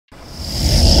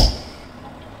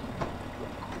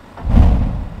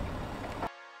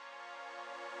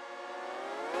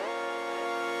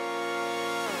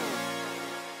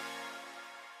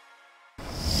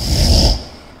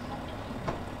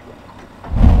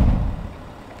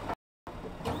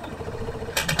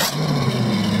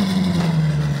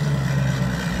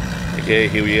Okay,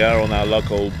 here we are on our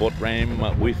local boat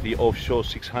ramp with the Offshore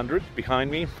 600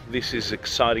 behind me. This is an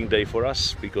exciting day for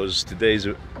us because today is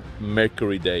a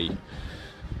Mercury day.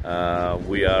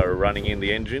 We are running in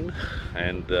the engine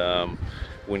and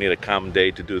we need a calm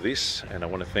day to do this, and I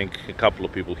want to thank a couple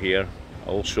of people here.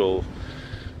 Also,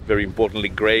 very importantly,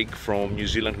 Greg from New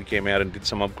Zealand, who came out and did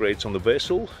some upgrades on the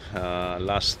vessel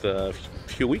last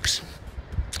few weeks,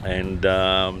 and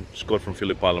Scott from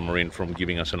Phillip Island Marine from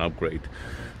giving us an upgrade.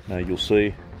 You'll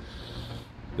see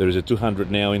there is a 200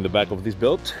 now in the back of this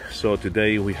belt. So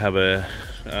today we have a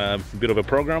bit of a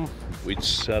program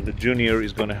which the junior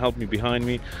is going to help me behind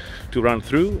me to run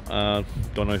through.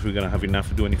 Don't know if we're going to have enough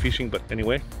to do any fishing, but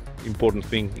anyway, important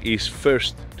thing is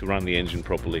first to run the engine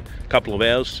properly. A couple of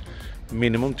hours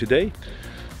minimum today,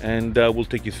 and we'll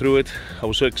take you through it. I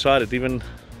was so excited even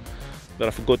that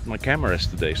I forgot my camera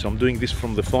yesterday, so I'm doing this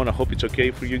from the phone. I hope it's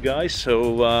okay for you guys.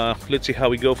 So let's see how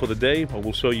we go for the day. I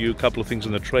will show you a couple of things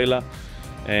on the trailer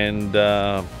and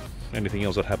anything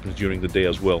else that happens during the day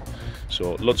as well.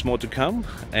 So lots more to come,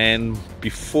 and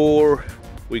before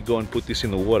we go and put this in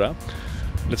the water,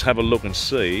 let's have a look and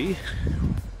see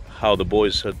how the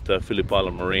boys at Phillip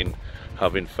Island Marine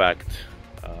have in fact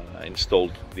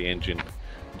installed the engine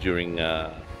during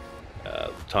the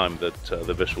time that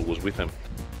the vessel was with them.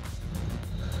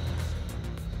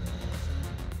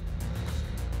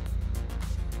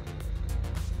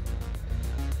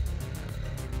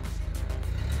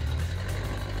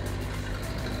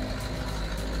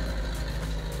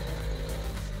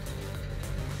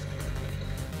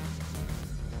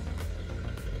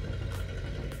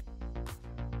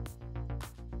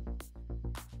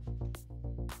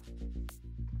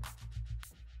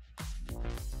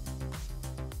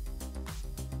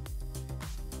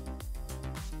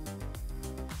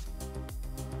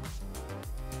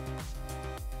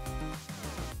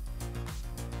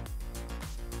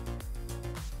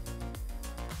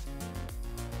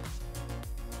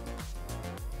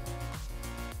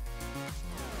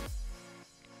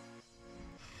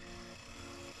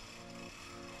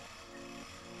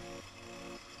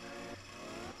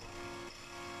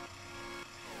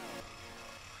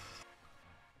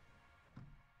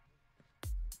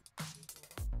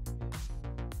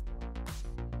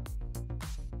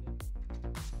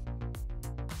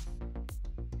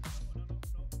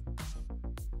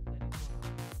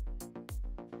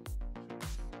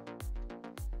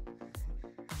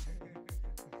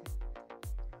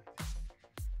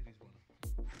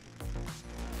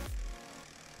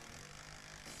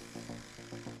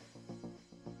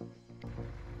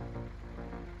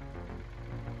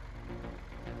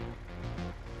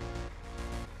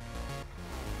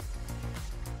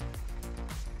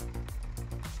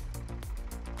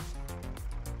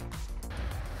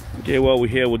 Okay, while we're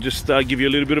here, we'll just give you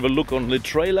a little bit of a look on the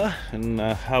trailer and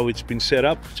how it's been set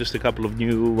up. Just a couple of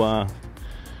new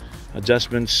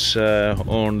adjustments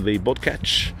on the boat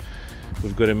catch.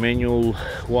 We've got a manual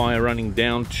wire running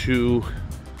down to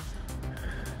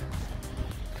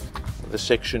the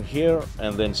section here,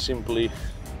 and then simply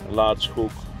a large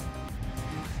hook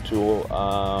to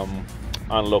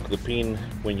unlock the pin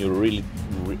when you're really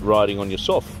riding on your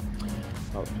soft.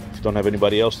 If you don't have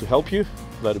anybody else to help you,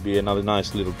 that'll be another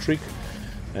nice little trick.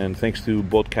 And thanks to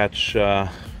boat catch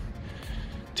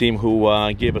team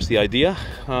who gave us the idea.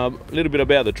 A little bit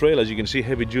about the trailer. As you can see,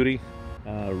 heavy duty,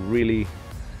 really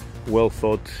well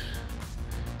thought,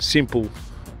 simple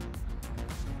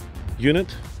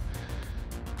unit,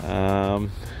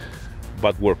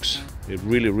 but works. It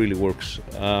really works.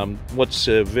 What's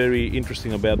very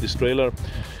interesting about this trailer,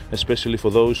 especially for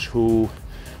those who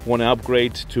want to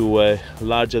upgrade to a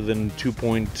larger than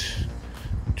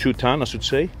 2.2 ton, I should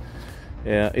say,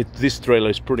 this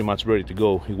trailer is pretty much ready to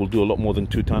go. It will do a lot more than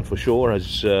 2 ton for sure,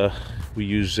 as we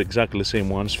use exactly the same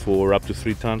ones for up to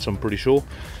 3 tons, I'm pretty sure.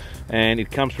 And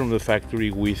it comes from the factory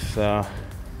with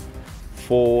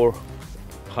 4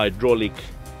 hydraulic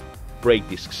brake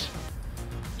discs,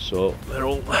 so they're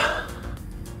all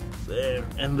there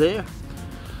and there,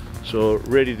 so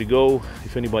ready to go.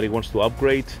 If anybody wants to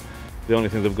upgrade, the only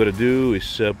thing they've got to do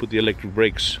is put the electric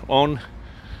brakes on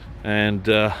and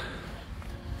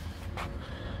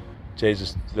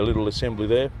changes the little assembly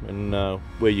there, and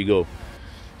where you go.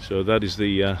 So that is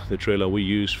the trailer we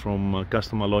use from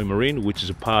Custom Alloy Marine, which is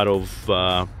a part of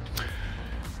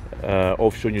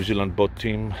Offshore New Zealand boat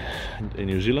team in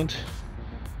New Zealand,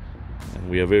 and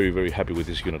we are very happy with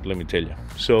this unit, let me tell you.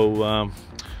 So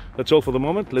that's all for the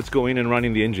moment. Let's go in and run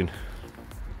in the engine.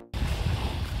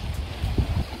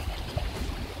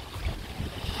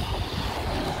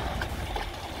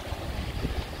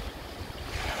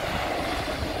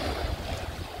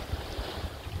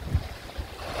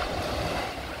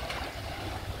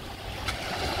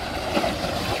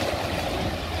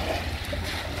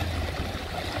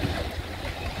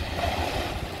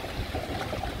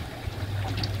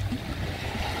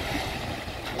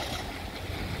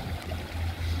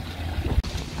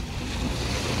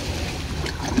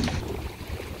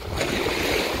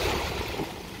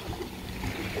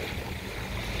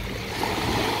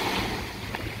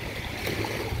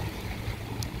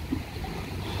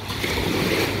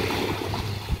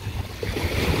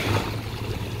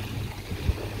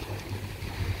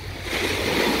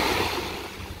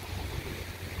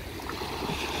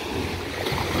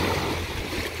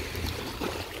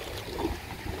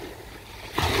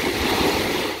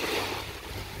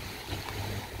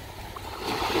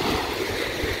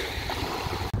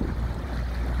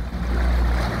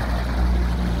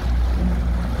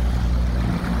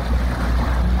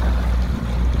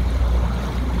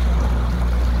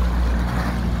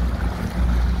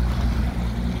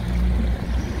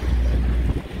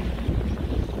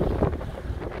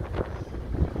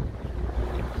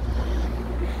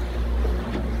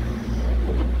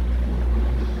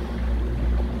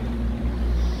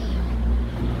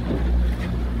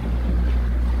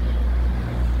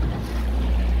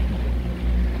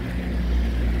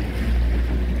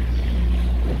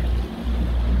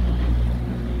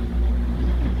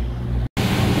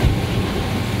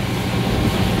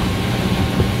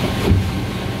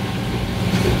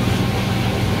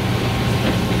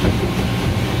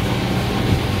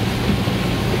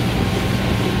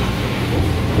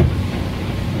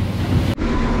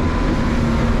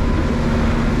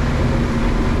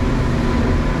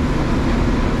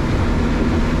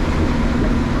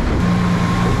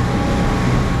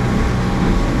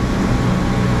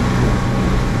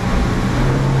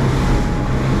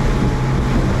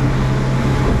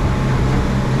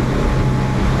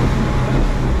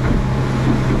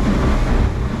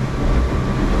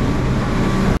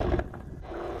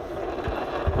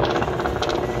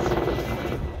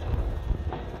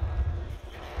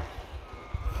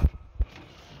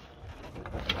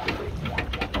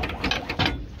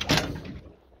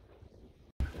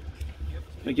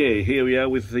 Okay, here we are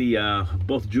with the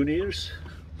both juniors.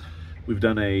 We've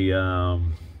done a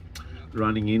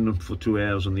running in for 2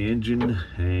 hours on the engine,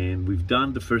 and we've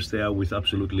done the first hour with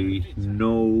absolutely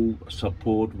no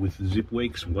support with zip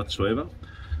wakes whatsoever.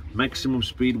 Maximum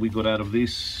speed we got out of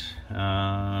this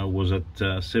was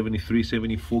at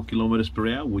 74 kilometers per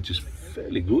hour, which is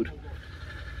fairly good.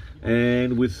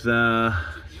 And with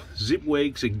zip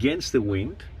wakes against the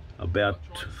wind, about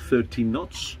 13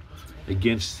 knots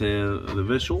against the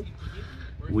vessel,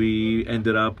 we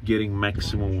ended up getting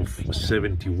maximum of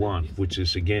 71, which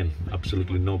is again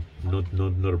absolutely not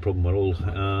a problem at all.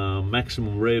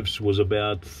 Maximum revs was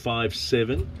about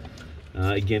 5.7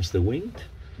 against the wind,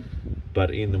 but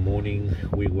in the morning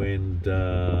we went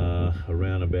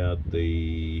around about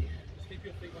the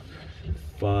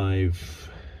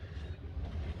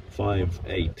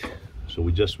 5.8. So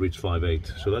we just reached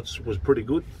 5.8. So that was pretty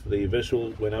good. The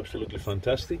vessel went absolutely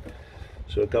fantastic.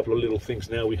 So a couple of little things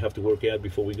now we have to work out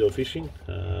before we go fishing,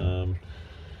 and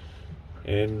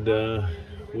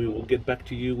we will get back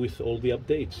to you with all the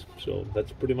updates. So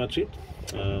that's pretty much it.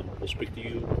 I'll speak to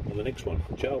you on the next one.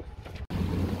 Ciao.